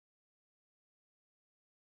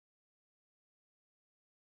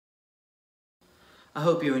I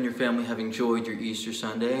hope you and your family have enjoyed your Easter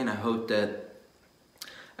Sunday, and I hope that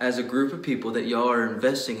as a group of people that y'all are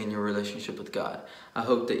investing in your relationship with God. I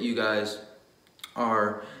hope that you guys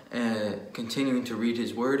are continuing to read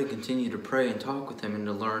His Word and continue to pray and talk with Him and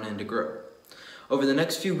to learn and to grow. Over the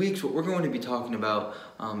next few weeks, what we're going to be talking about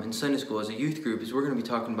in Sunday school as a youth group is we're going to be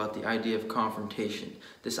talking about the idea of confrontation,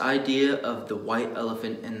 this idea of the white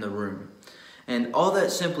elephant in the room. And all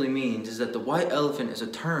that simply means is that the white elephant is a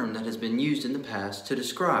term that has been used in the past to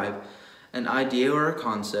describe an idea or a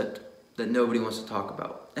concept that nobody wants to talk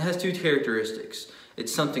about. It has two characteristics.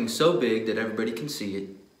 It's something so big that everybody can see it,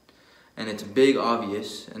 and it's big,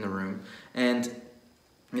 obvious in the room. And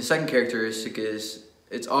the second characteristic is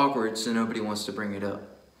it's awkward, so nobody wants to bring it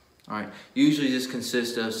up. All right. Usually this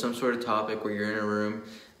consists of some sort of topic where you're in a room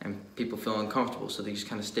and people feel uncomfortable, so they just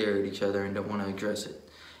kind of stare at each other and don't want to address it.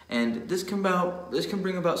 And this can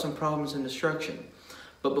bring about some problems and destruction.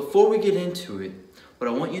 But before we get into it, what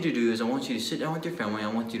I want you to do is I want you to sit down with your family.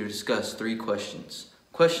 I want you to discuss 3 questions.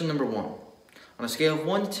 Question number 1. On a scale of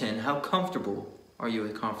 1 to 10, how comfortable are you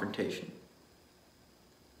with confrontation?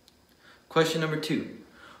 Question number 2.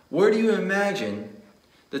 Where do you imagine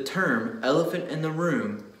the term elephant in the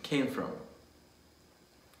room came from?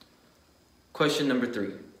 Question number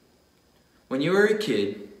 3. When you were a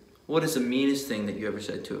kid, what is the meanest thing that you ever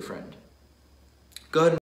said to a friend? Go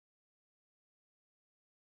ahead.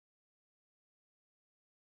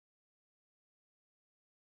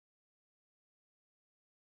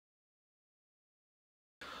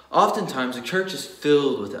 Oftentimes, the church is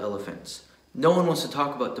filled with elephants. No one wants to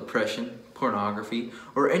talk about depression, pornography,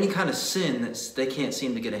 or any kind of sin that they can't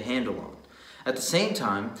seem to get a handle on. At the same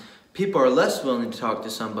time, people are less willing to talk to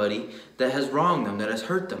somebody that has wronged them, that has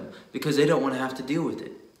hurt them, because they don't want to have to deal with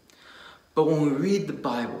it. But when we read the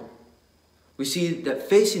Bible, we see that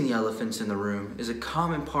facing the elephants in the room is a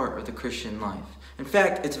common part of the Christian life. In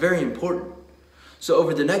fact, it's very important. So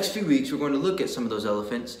over the next few weeks, we're going to look at some of those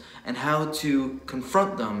elephants and how to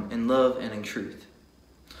confront them in love and in truth.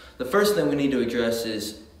 The first thing we need to address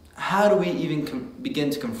is, how do we even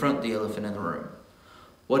begin to confront the elephant in the room?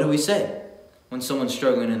 What do we say when someone's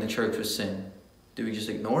struggling in the church with sin? Do we just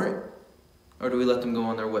ignore it? Or do we let them go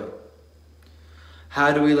on their way?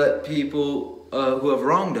 How do we let people who have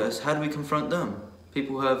wronged us, how do we confront them?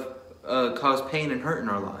 People who have caused pain and hurt in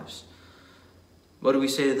our lives. What do we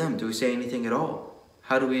say to them? Do we say anything at all?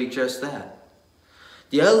 How do we address that?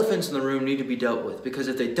 The elephants in the room need to be dealt with, because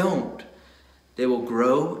if they don't, they will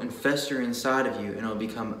grow and fester inside of you, and it will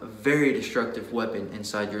become a very destructive weapon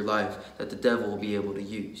inside your life that the devil will be able to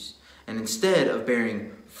use. And instead of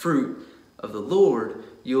bearing fruit of the Lord,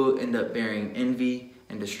 you'll end up bearing envy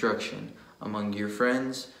and destruction among your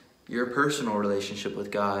friends, your personal relationship with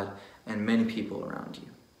God, and many people around you.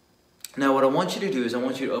 Now, what I want you to do is I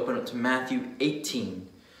want you to open up to Matthew 18.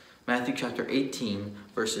 Matthew chapter 18,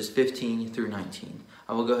 verses 15 through 19.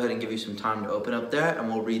 I will go ahead and give you some time to open up that, and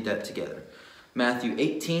we'll read that together. Matthew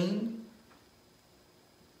 18,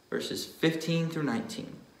 verses 15 through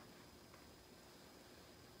 19.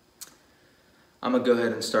 I'm going to go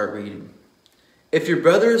ahead and start reading. If your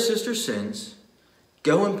brother or sister sins,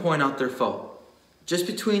 go and point out their fault, just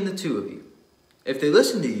between the two of you. If they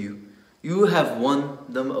listen to you, you will have won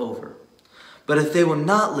them over. But if they will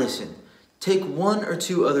not listen, take 1 or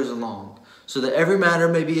 2 others along, so that every matter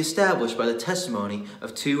may be established by the testimony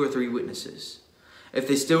of 2 or 3 witnesses. If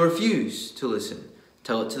they still refuse to listen,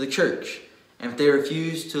 tell it to the church. And if they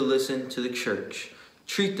refuse to listen to the church,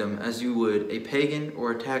 treat them as you would a pagan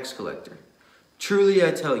or a tax collector. Truly I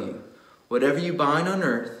tell you, whatever you bind on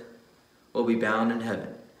earth will be bound in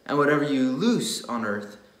heaven, and whatever you loose on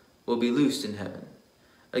earth will be loosed in heaven.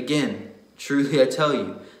 Again, truly I tell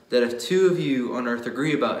you, that if 2 of you on earth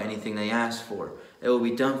agree about anything they ask for, it will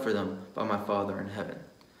be done for them by my Father in heaven.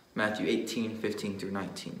 Matthew 18, 15 through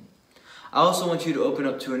 19. I also want you to open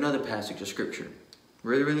up to another passage of Scripture,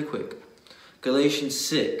 really quick. Galatians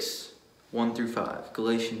 6, 1 through 5.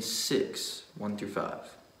 Galatians 6, 1 through 5.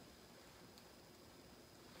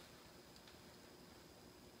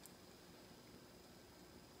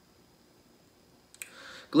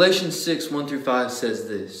 Galatians 6, 1 through 5 says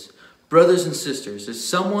this: Brothers and sisters, if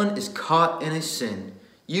someone is caught in a sin,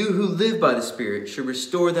 you who live by the Spirit should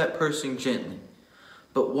restore that person gently.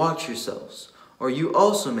 But watch yourselves, or you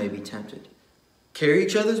also may be tempted. Carry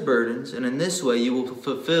each other's burdens, and in this way you will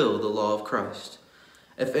fulfill the law of Christ.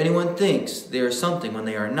 If anyone thinks they are something when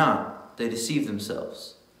they are not, they deceive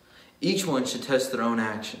themselves. Each one should test their own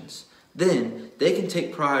actions. Then they can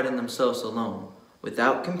take pride in themselves alone,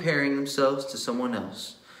 without comparing themselves to someone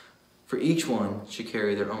else. For each one should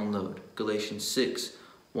carry their own load. Galatians 6,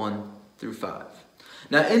 1 through 5.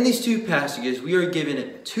 Now, in these two passages, we are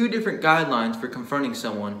given two different guidelines for confronting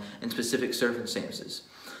someone in specific circumstances.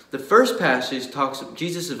 The first passage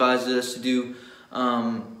Jesus advises us to do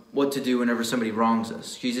what to do whenever somebody wrongs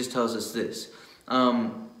us. Jesus tells us this.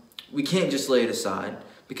 We can't just lay it aside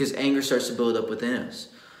because anger starts to build up within us.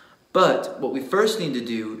 But what we first need to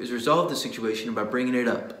do is resolve the situation by bringing it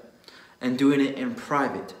up and doing it in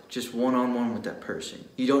private, just one-on-one with that person.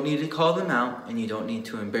 You don't need to call them out and you don't need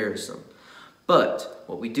to embarrass them. But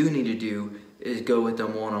what we do need to do is go with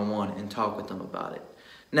them one-on-one and talk with them about it.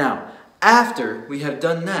 Now, after we have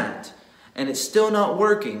done that, and it's still not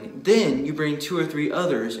working, then you bring 2 or 3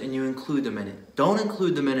 others and you include them in it. Don't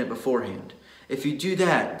include them in it beforehand. If you do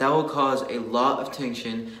that, that will cause a lot of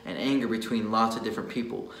tension and anger between lots of different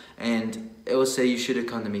people. And it will say you should have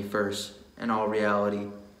come to me first. In all reality,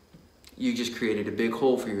 you just created a big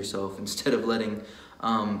hole for yourself instead of letting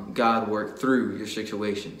God work through your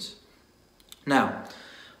situations. Now,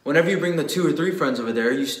 whenever you bring the 2 or 3 friends over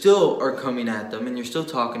there, you still are coming at them and you're still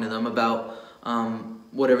talking to them about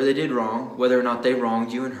whatever they did wrong, whether or not they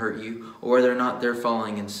wronged you and hurt you, or whether or not they're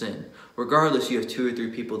falling in sin. Regardless, you have 2 or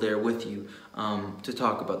 3 people there with you to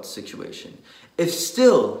talk about the situation. If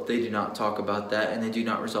still they do not talk about that and they do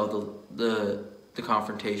not resolve the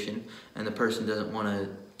confrontation and the person doesn't want to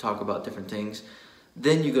talk about different things,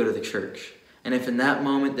 then you go to the church. And if in that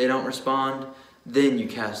moment they don't respond, then you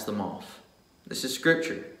cast them off. This is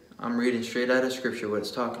scripture. I'm reading straight out of scripture what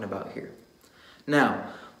it's talking about here. Now,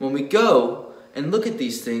 when we go and look at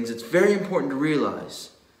these things, it's very important to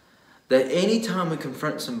realize that anytime we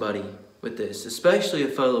confront somebody with this, especially a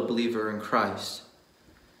fellow believer in Christ,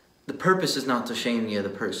 the purpose is not to shame the other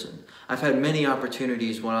person. I've had many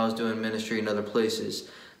opportunities when I was doing ministry in other places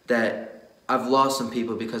that I've lost some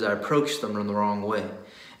people because I approached them in the wrong way.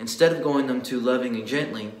 Instead of going them to loving and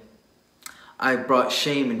gently, I brought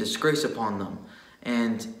shame and disgrace upon them,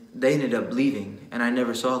 and they ended up leaving, and I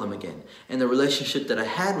never saw them again. And the relationship that I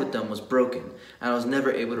had with them was broken, and I was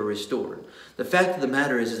never able to restore. The fact of the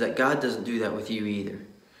matter is that God doesn't do that with you either.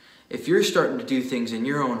 If you're starting to do things in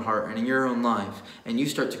your own heart and in your own life, and you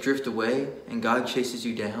start to drift away, and God chases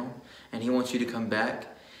you down, and He wants you to come back,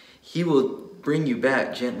 He will bring you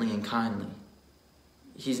back gently and kindly.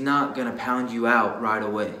 He's not going to pound you out right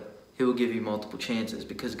away. He will give you multiple chances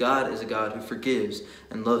because God is a God who forgives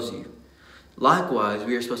and loves you. Likewise,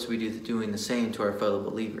 we are supposed to be doing the same to our fellow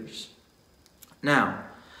believers. Now,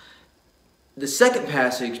 the second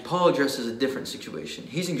passage, Paul addresses a different situation.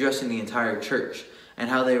 He's addressing the entire church and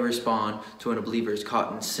how they respond to when a believer is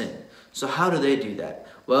caught in sin. So how do they do that?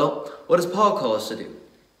 Well, what does Paul call us to do?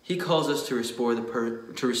 He calls us to restore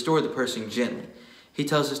the person gently. He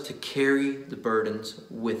tells us to carry the burdens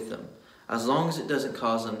with them, as long as it doesn't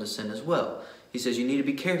cause them to sin as well. He says you need to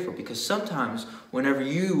be careful because sometimes whenever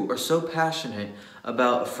you are so passionate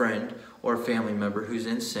about a friend or a family member who's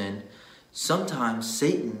in sin, sometimes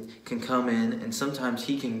Satan can come in and sometimes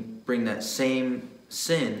he can bring that same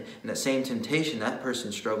sin and that same temptation that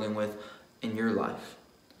person's struggling with in your life.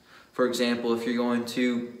 For example, if you're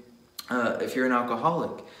an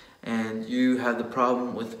alcoholic and you have the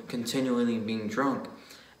problem with continually being drunk,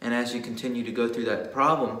 and as you continue to go through that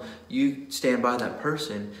problem, you stand by that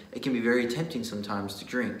person, it can be very tempting sometimes to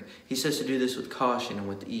drink. He says to do this with caution and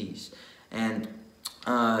with ease. And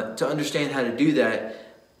to understand how to do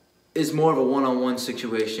that is more of a one-on-one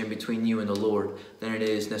situation between you and the Lord than it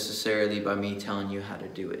is necessarily by me telling you how to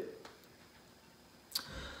do it.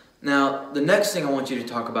 Now, the next thing I want you to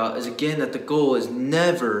talk about is, again, that the goal is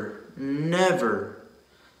never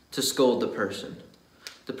to scold the person.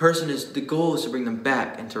 The goal is to bring them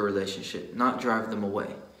back into a relationship, not drive them away.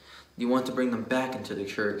 You want to bring them back into the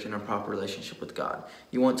church in a proper relationship with God.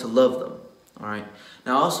 You want to love them, all right?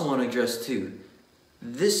 Now, I also want to address, too,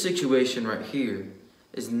 this situation right here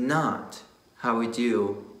is not how we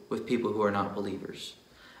deal with people who are not believers.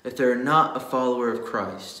 If they're not a follower of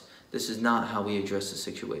Christ, this is not how we address the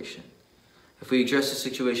situation. If we address a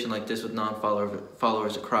situation like this with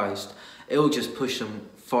non-followers of Christ, it will just push them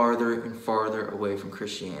farther and farther away from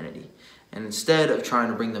Christianity. And instead of trying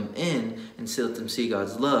to bring them in and let them see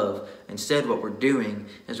God's love, instead what we're doing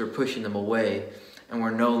is we're pushing them away and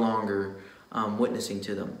we're no longer witnessing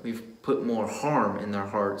to them. We've put more harm in their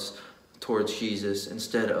hearts towards Jesus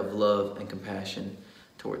instead of love and compassion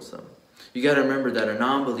towards them. You got to remember that a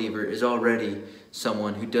non-believer is already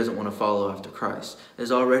someone who doesn't want to follow after Christ.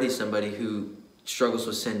 Is already somebody who struggles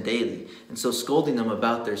with sin daily. And so scolding them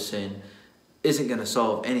about their sin isn't going to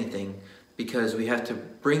solve anything, because we have to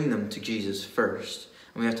bring them to Jesus first.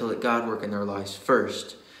 And we have to let God work in their lives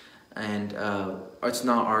first. And it's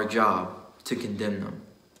not our job to condemn them.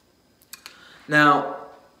 Now,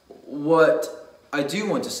 what I do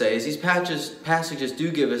want to say is these passages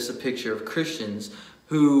do give us a picture of Christians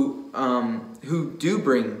who do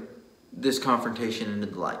bring this confrontation into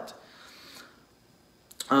the light.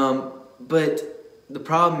 But the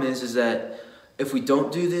problem is that if we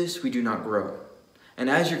don't do this, we do not grow. And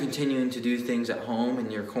as you're continuing to do things at home in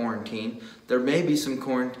your quarantine, there may be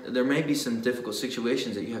some difficult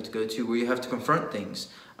situations that you have to go to where you have to confront things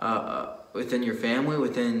within your family,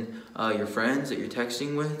 within your friends that you're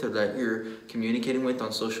texting with or that you're communicating with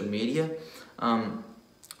on social media.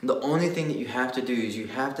 The only thing that you have to do is you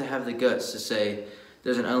have to have the guts to say,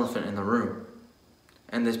 there's an elephant in the room,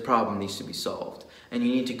 and this problem needs to be solved. And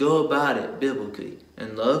you need to go about it biblically,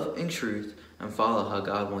 in love and truth, and follow how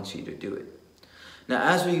God wants you to do it. Now,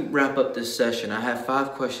 as we wrap up this session, I have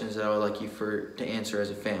 5 questions that I would like you to answer as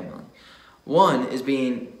a family. One is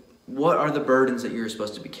what are the burdens that you're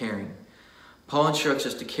supposed to be carrying? Paul instructs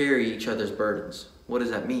us to carry each other's burdens. What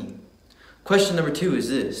does that mean? Question number 2 is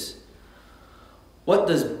this. What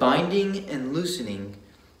does binding and loosening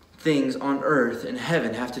things on earth and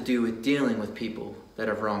heaven have to do with dealing with people that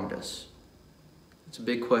have wronged us? It's a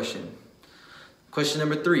big question. Question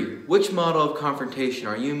number 3. Which model of confrontation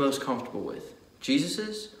are you most comfortable with?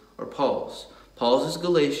 Jesus's or Paul's? Paul's is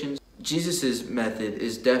Galatians. Jesus's method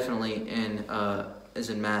is definitely in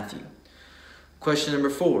Matthew. Question number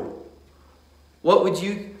 4. What would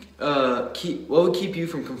keep you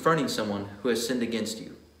from confronting someone who has sinned against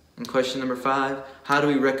you? And question number 5. How do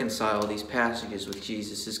we reconcile these passages with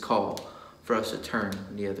Jesus' call for us to turn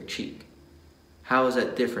the other cheek? How is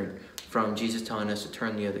that different from Jesus telling us to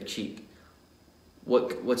turn the other cheek?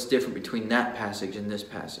 What's different between that passage and this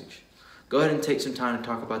passage? Go ahead and take some time to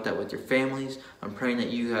talk about that with your families. I'm praying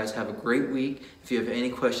that you guys have a great week. If you have any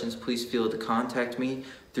questions, please feel to contact me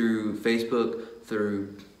through Facebook,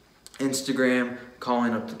 through Instagram,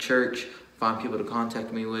 calling up the church, find people to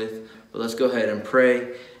contact me with. But let's go ahead and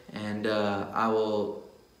pray, and I will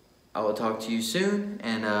talk to you soon,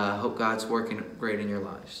 and hope God's working great in your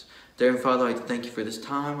lives. Dear Heavenly Father, I'd like to thank you for this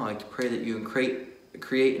time. I'd like to pray that you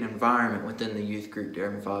create an environment within the youth group, dear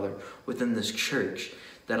Heavenly Father, within this church,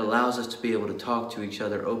 that allows us to be able to talk to each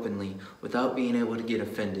other openly without being able to get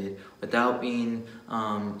offended, without being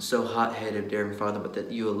so hot-headed, dear Heavenly Father, but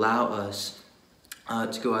that you allow us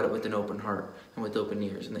to go at it with an open heart and with open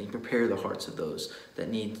ears, and that you prepare the hearts of those that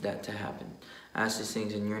need that to happen. I ask these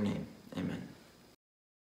things in your name. Amen.